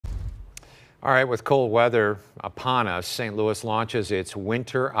All right, with cold weather upon us, St. Louis launches its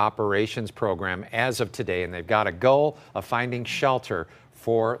winter operations program as of today, and they've got a goal of finding shelter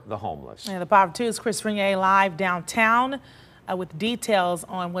for the homeless. And the Power 2's Chris Renier live downtown with details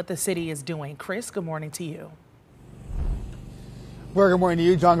on what the city is doing. Chris, good morning to you. Well, good morning to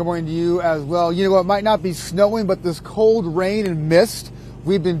you, John. Good morning to you as well. You know, it might not be snowing, but this cold rain and mist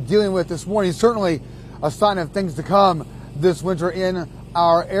we've been dealing with this morning is certainly a sign of things to come this winter in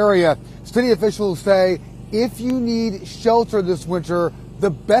our area. City officials say if you need shelter this winter, the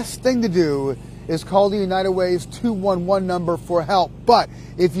best thing to do is call the United Way's 211 number for help. But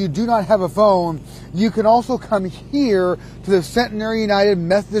if you do not have a phone, you can also come here to the Centenary United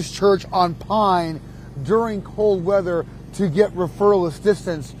Methodist Church on Pine during cold weather to get referral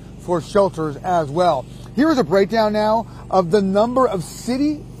assistance for shelters as well. Here's a breakdown now of the number of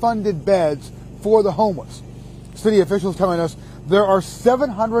city-funded beds for the homeless. City officials telling us there are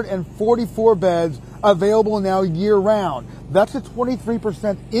 744 beds available now year-round. That's a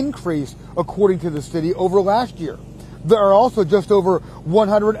 23% increase, according to the city, over last year. There are also just over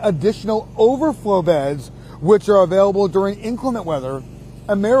 100 additional overflow beds, which are available during inclement weather.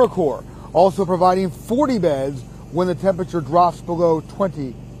 AmeriCorps also providing 40 beds when the temperature drops below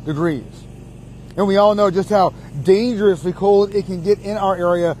 20 degrees. And we all know just how dangerously cold it can get in our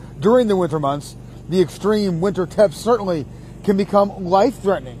area during the winter months. The extreme winter temps certainly can become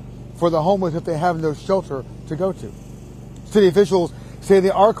life-threatening for the homeless if they have no shelter to go to. City officials say they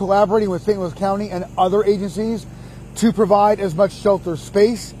are collaborating with St. Louis County and other agencies to provide as much shelter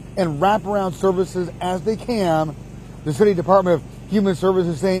space and wraparound services as they can. The City Department of Human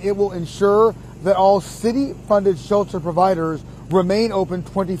Services saying it will ensure that all city-funded shelter providers remain open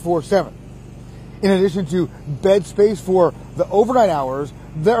 24/7. In addition to bed space for the overnight hours,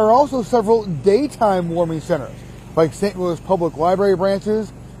 there are also several daytime warming centers, like St. Louis Public Library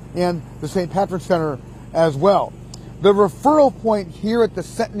branches and the St. Patrick's Center as well. The referral point here at the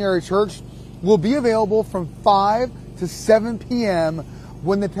Centenary Church will be available from 5 to 7 p.m.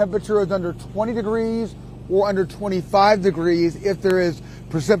 when the temperature is under 20 degrees or under 25 degrees if there is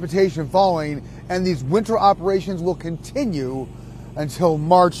precipitation falling, and these winter operations will continue until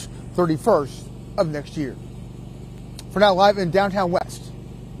March 31st of next year. For now, live in downtown West,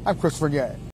 I'm Chris Renier.